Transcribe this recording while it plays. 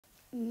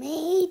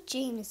Mae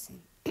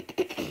Jemison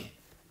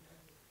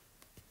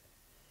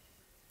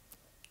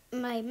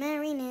by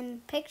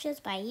Nhin. Pictures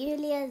by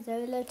Yuliia,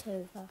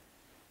 Zolotova.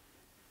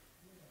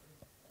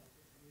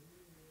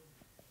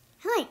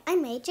 Hi,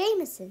 I'm Mae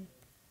Jemison.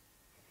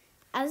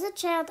 As a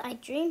child, I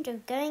dreamed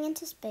of going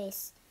into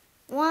space.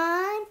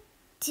 1,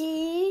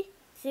 2,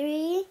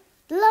 3,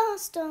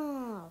 blast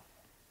off!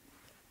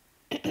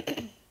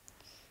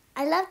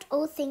 I loved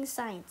all things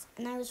science,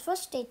 and I was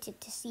frustrated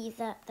to see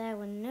that there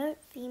were no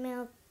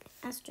female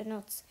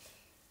astronauts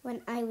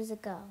when I was a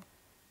girl.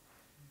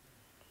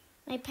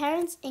 My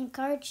parents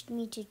encouraged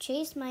me to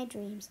chase my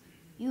dreams.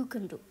 You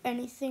can do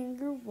anything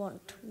you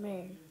want,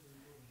 Mae.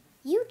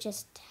 You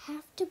just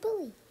have to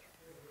believe.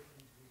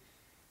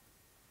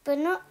 But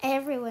not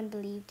everyone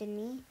believed in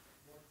me.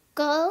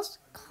 Girls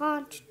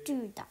can't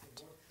do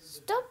that.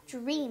 Stop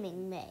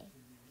dreaming, Mae.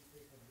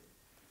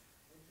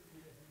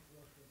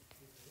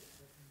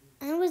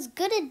 I was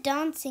good at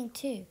dancing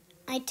too.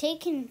 I'd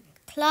taken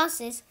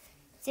classes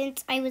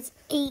since I was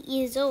 8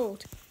 years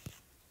old.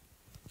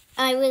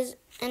 I was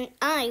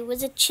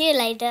a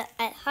cheerleader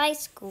at high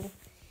school.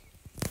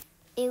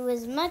 It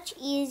was much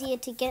easier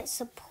to get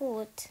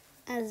support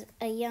as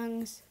a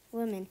young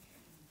woman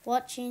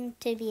watching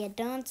to be a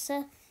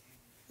dancer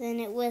than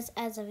it was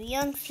as a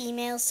young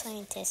female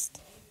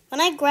scientist.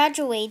 When I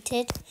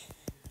graduated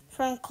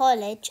from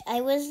college,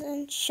 I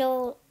wasn't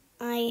sure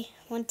I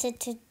wanted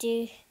to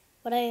do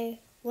what I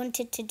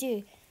wanted to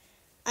do.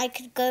 I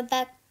could go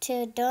back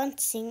to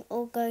dancing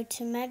or go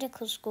to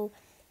medical school,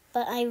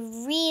 but I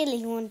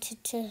really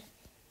wanted to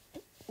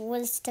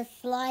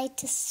fly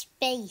to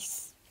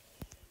space.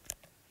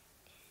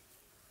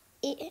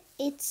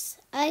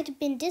 I'd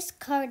been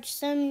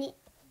discouraged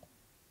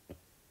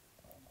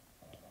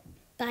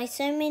by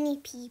so many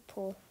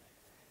people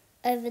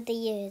over the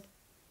years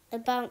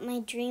about my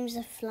dreams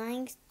of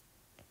flying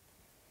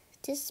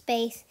to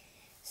space,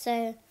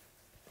 so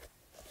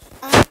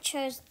I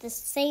chose the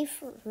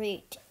safe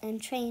route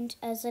and trained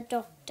as a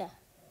doctor.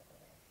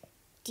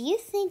 Do you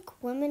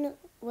think women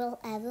will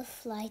ever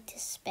fly to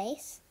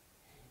space?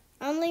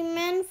 Only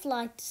men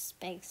fly to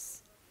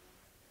space.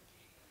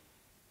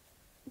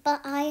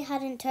 But I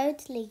hadn't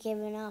totally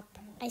given up.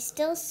 I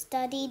still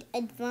studied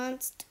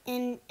advanced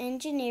in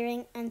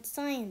engineering and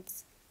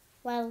science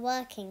while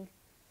working.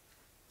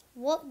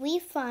 What we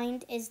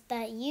find is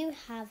that you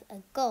have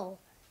a goal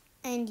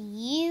and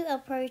you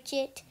approach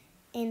it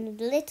in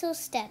little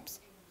steps.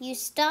 You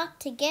start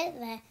to get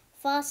there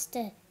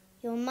faster.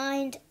 Your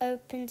mind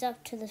opens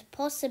up to the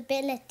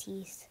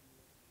possibilities.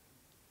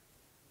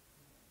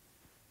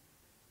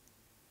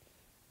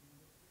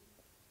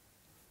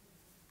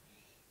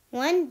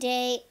 One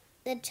day,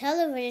 the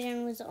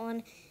television was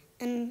on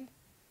and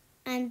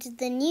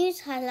the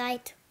news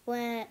highlight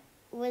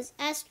was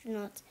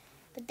astronauts.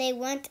 But they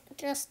weren't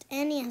just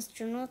any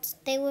astronauts.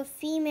 They were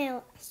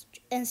female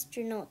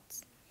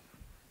astronauts.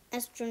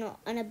 Astronaut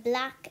and a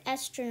black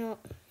astronaut.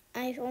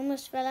 I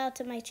almost fell out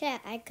of my chair.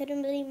 I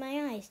couldn't believe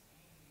my eyes.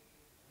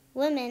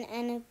 Women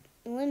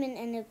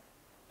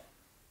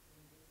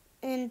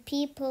and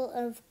people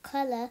of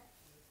color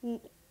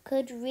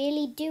could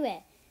really do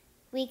it.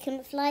 We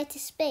can fly to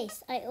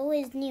space. I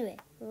always knew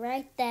it.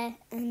 Right there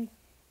and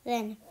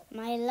then,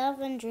 my love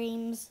and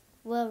dreams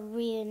were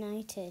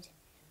reunited.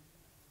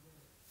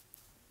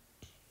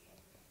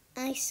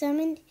 I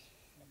summoned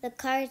the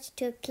courage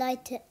to apply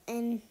to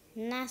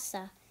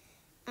NASA.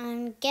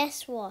 And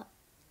guess what?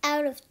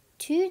 Out of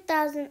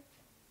 2,000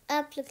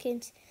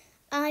 applicants,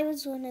 I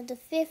was one of the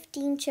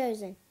 15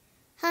 chosen.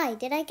 Hi,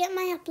 did I get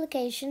my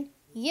application?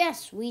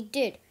 Yes, we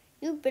did.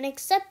 You've been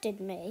accepted,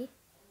 Mae.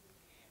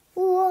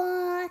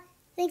 What?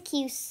 Thank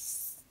you.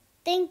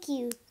 Thank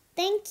you.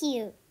 Thank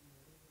you.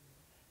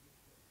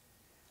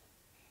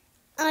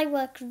 I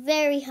worked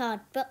very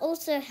hard, but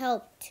also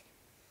helped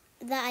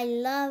that I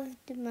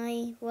loved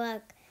my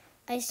work.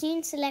 I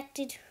soon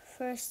selected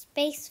for a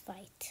space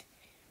flight.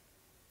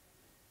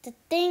 The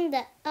thing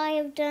that I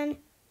have done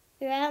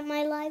throughout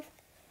my life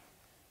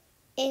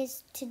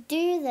is to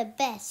do the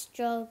best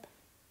job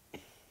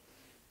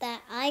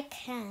that I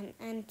can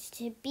and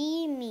to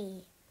be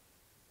me.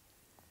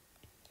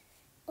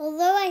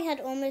 Although I had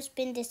almost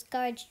been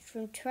discouraged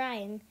from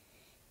trying,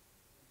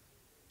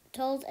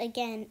 told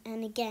again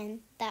and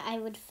again that I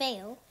would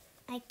fail,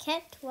 I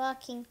kept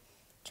working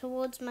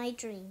towards my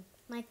dream.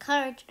 My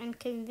courage and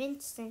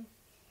conviction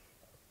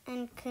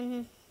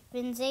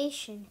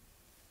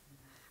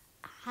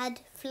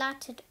had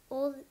flattered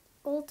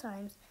all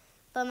times,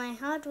 but my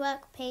hard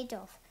work paid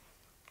off,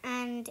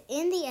 and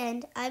in the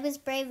end, I was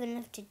brave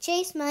enough to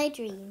chase my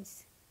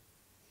dreams.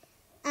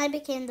 I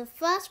became the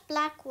first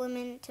black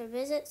woman to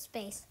visit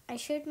space. I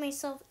showed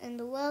myself and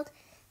the world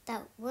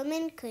that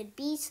women could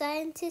be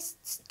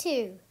scientists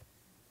too.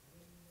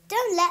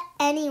 Don't let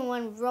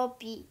anyone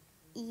rob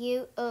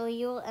you or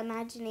your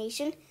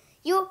imagination,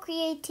 your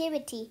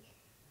creativity,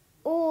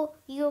 or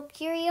your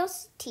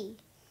curiosity.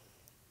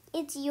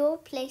 It's your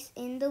place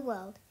in the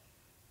world.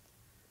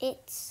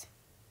 It's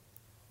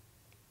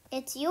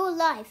your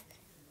life.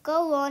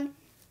 Go on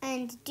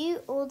and do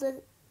all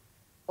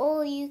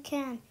all you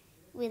can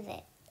with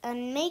it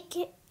and make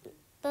it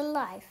the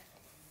life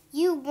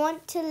you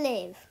want to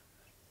live.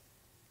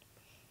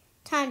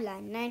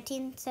 Timeline: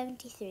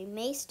 1973.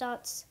 Mae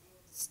starts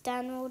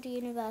Stanford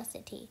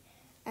University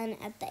and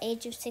at the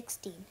age of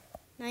 16.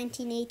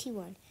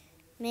 1981.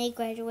 Mae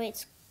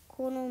graduates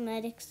Cornell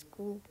Medical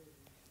School.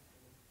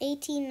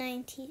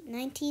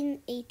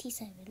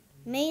 1987.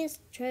 Mae is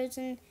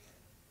chosen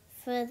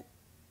for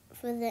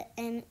the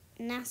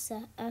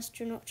NASA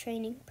astronaut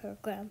training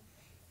program.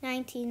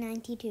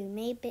 1992.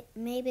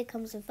 Mae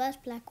becomes the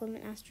first black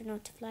woman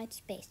astronaut to fly to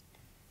space.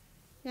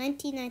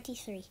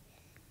 1993.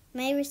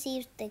 Mae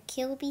receives the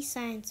Kilby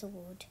Science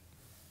Award.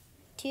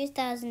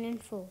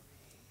 2004.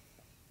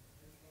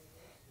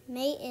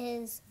 Mae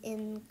is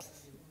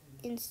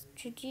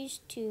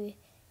introduced to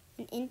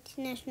an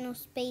International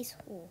Space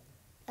Hall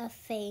of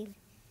Fame.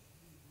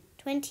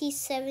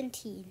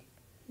 2017.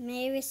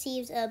 Mae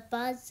receives a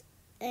Buzz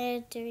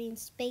Aldrin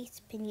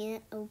Space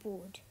Pioneer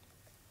Award.